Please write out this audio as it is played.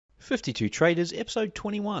52 Traders, episode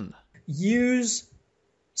 21. Use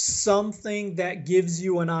something that gives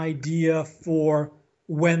you an idea for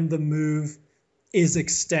when the move is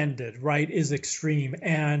extended, right? Is extreme.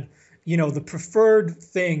 And, the preferred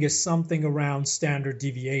thing is something around standard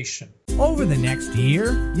deviation. Over the next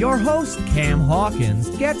year, your host Cam Hawkins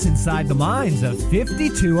gets inside the minds of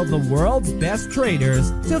 52 of the world's best traders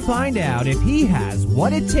to find out if he has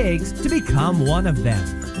what it takes to become one of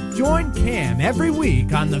them. Join Cam every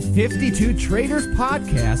week on the 52 Traders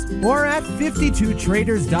podcast or at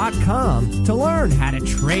 52traders.com to learn how to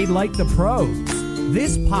trade like the pros.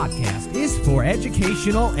 This podcast is for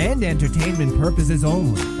educational and entertainment purposes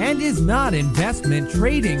only and is not investment,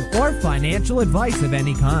 trading, or financial advice of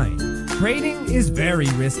any kind. Trading is very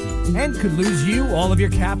risky and could lose you all of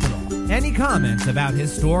your capital. Any comments about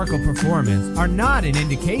historical performance are not an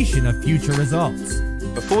indication of future results.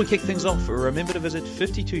 Before we kick things off, remember to visit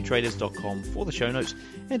 52traders.com for the show notes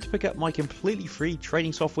and to pick up my completely free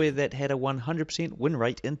trading software that had a 100% win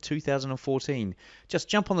rate in 2014. Just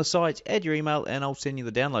jump on the site, add your email, and I'll send you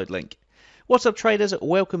the download link. What's up, traders?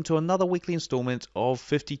 Welcome to another weekly installment of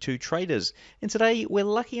 52 Traders. And today we're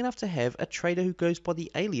lucky enough to have a trader who goes by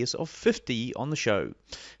the alias of 50 on the show.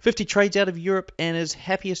 50 trades out of Europe and is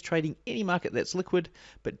happiest trading any market that's liquid,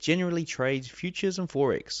 but generally trades futures and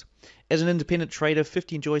forex. As an independent trader,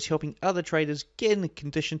 50 enjoys helping other traders get in the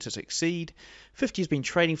condition to succeed. 50 has been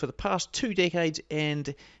trading for the past 2 decades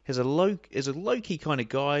and is a low-key kind of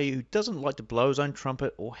guy who doesn't like to blow his own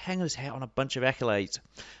trumpet or hang his hat on a bunch of accolades.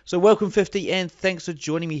 So welcome, 50, and thanks for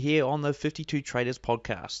joining me here on the 52 Traders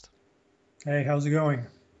podcast. Hey, how's it going?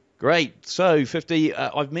 Great. So, 50,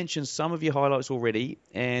 I've mentioned some of your highlights already,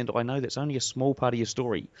 and I know that's only a small part of your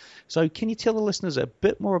story. So, can you tell the listeners a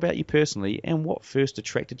bit more about you personally and what first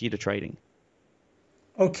attracted you to trading?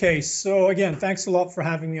 Okay, so again, thanks a lot for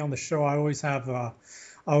having me on the show. I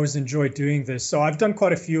always enjoy doing this. So I've done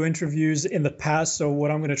quite a few interviews in the past. So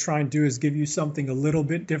what I'm going to try and do is give you something a little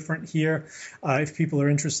bit different here. If people are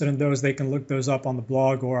interested in those, they can look those up on the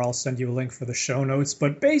blog, or I'll send you a link for the show notes.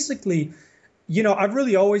 But basically, I've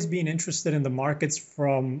really always been interested in the markets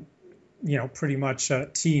from, pretty much a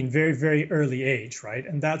teen, very, very early age, right?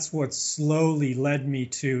 And that's what slowly led me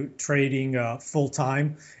to trading full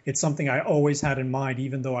time. It's something I always had in mind,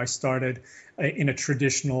 even though I started in a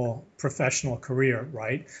traditional professional career,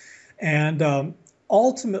 right? And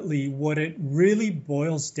ultimately, what it really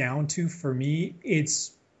boils down to for me,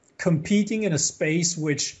 it's competing in a space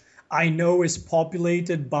which I know is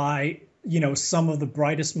populated by some of the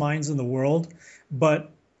brightest minds in the world,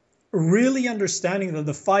 but really understanding that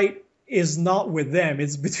the fight is not with them,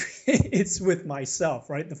 it's with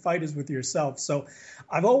myself, right? The fight is with yourself. So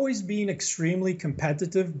I've always been extremely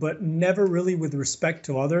competitive, but never really with respect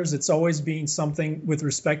to others. It's always been something with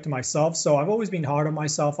respect to myself. So I've always been hard on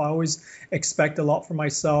myself. I always expect a lot from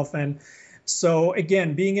myself. And so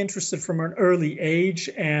again, being interested from an early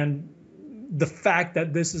age, and the fact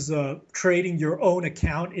that this is trading your own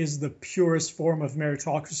account is the purest form of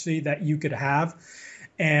meritocracy that you could have.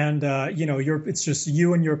 And, it's just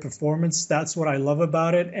you and your performance. That's what I love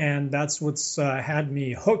about it. And that's what's had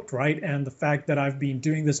me hooked, right? And the fact that I've been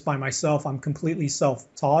doing this by myself, I'm completely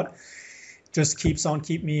self-taught, just keeps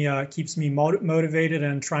me motivated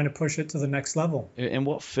and trying to push it to the next level. And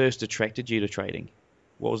what first attracted you to trading?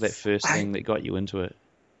 What was that first thing that got you into it?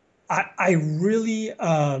 I really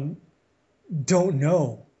don't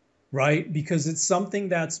know, right? Because it's something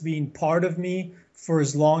that's been part of me for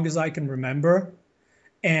as long as I can remember.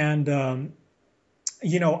 And,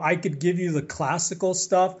 I could give you the classical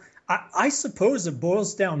stuff. I suppose it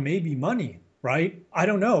boils down maybe money, right? I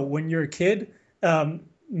don't know. When you're a kid,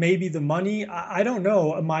 maybe the money, I don't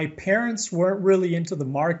know. My parents weren't really into the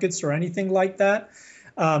markets or anything like that.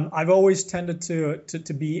 I've always tended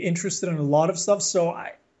to be interested in a lot of stuff. So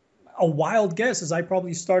a wild guess is I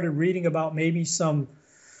probably started reading about maybe some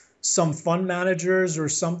fund managers or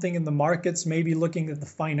something in the markets, maybe looking at the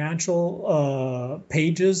financial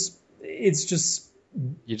pages. It's just...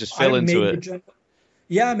 You just fell into it.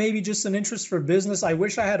 Maybe just an interest for business. I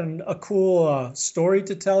wish I had a cool story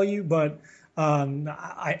to tell you, but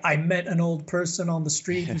I met an old person on the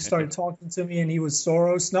street who started talking to me, and he was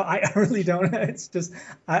Soros. No, I really don't. It's just,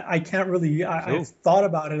 I can't really, I've thought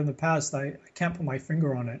about it in the past. I can't put my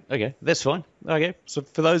finger on it. Okay, that's fine. Okay, so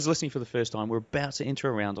for those listening for the first time, we're about to enter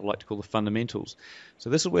a round I like to call the fundamentals.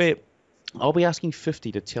 So this is where I'll be asking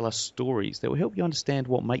 50 to tell us stories that will help you understand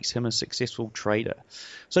what makes him a successful trader.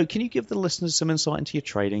 So can you give the listeners some insight into your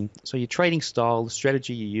trading? So your trading style, the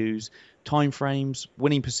strategy you use, time frames,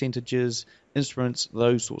 winning percentages, instruments,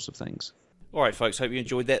 those sorts of things. All right, folks, hope you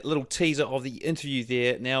enjoyed that little teaser of the interview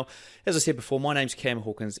there. Now, as I said before, my name's Cam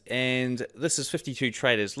Hawkins, and this is 52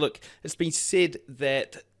 Traders. Look, it's been said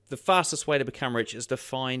that the fastest way to become rich is to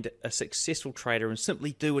find a successful trader and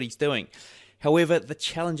simply do what he's doing. However, the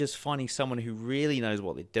challenge is finding someone who really knows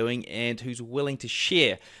what they're doing and who's willing to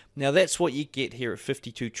share. Now, that's what you get here at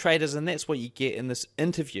 52 Traders, and that's what you get in this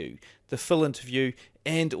interview, the full interview,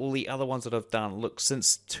 and all the other ones that I've done. Look,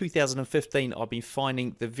 since 2015, I've been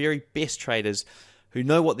finding the very best traders who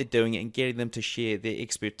know what they're doing and getting them to share their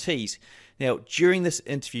expertise. Now, during this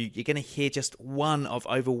interview, you're going to hear just one of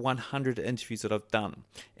over 100 interviews that I've done,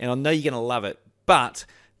 and I know you're going to love it, but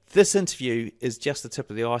this interview is just the tip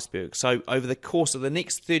of the iceberg. So over the course of the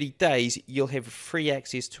next 30 days, you'll have free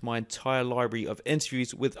access to my entire library of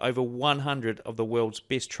interviews with over 100 of the world's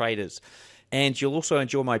best traders. And you'll also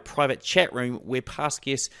enjoy my private chat room where past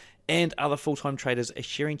guests and other full-time traders are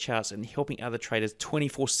sharing charts and helping other traders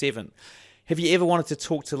 24/7. Have you ever wanted to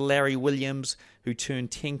talk to Larry Williams, who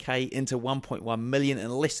turned 10K into 1.1 million in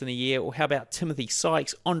less than a year? Or how about Timothy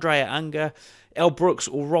Sykes, Andrea Unger, Al Brooks,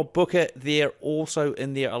 or Rob Booker? They're also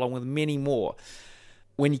in there along with many more.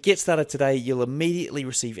 When you get started today, you'll immediately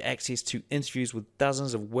receive access to interviews with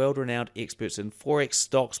dozens of world-renowned experts in Forex,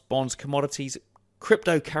 stocks, bonds, commodities,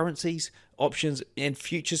 cryptocurrencies, options, and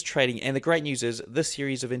futures trading. And the great news is this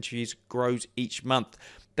series of interviews grows each month.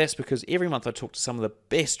 That's because every month I talk to some of the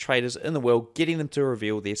best traders in the world, getting them to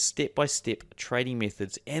reveal their step-by-step trading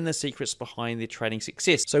methods and the secrets behind their trading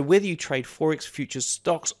success. So whether you trade Forex, futures,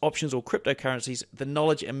 stocks, options, or cryptocurrencies, the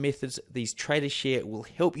knowledge and methods these traders share will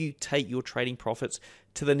help you take your trading profits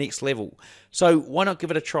to the next level. So why not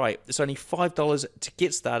give it a try? It's only $5 to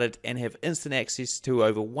get started and have instant access to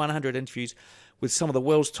over 100 interviews with some of the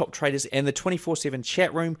world's top traders and the 24/7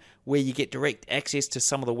 chat room where you get direct access to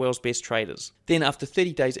some of the world's best traders. Then after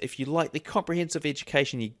 30 days, if you like the comprehensive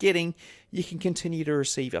education you're getting, you can continue to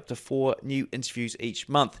receive up to 4 new interviews each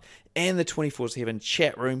month and the 24/7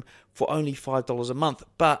 chat room for only $5 a month.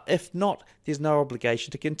 But if not, there's no obligation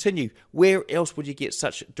to continue. Where else would you get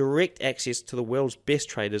such direct access to the world's best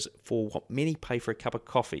traders for what many pay for a cup of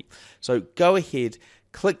coffee? So go ahead,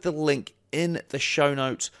 click the link in the show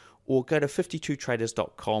notes, or go to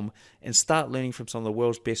 52traders.com and start learning from some of the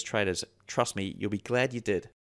world's best traders. Trust me, you'll be glad you did.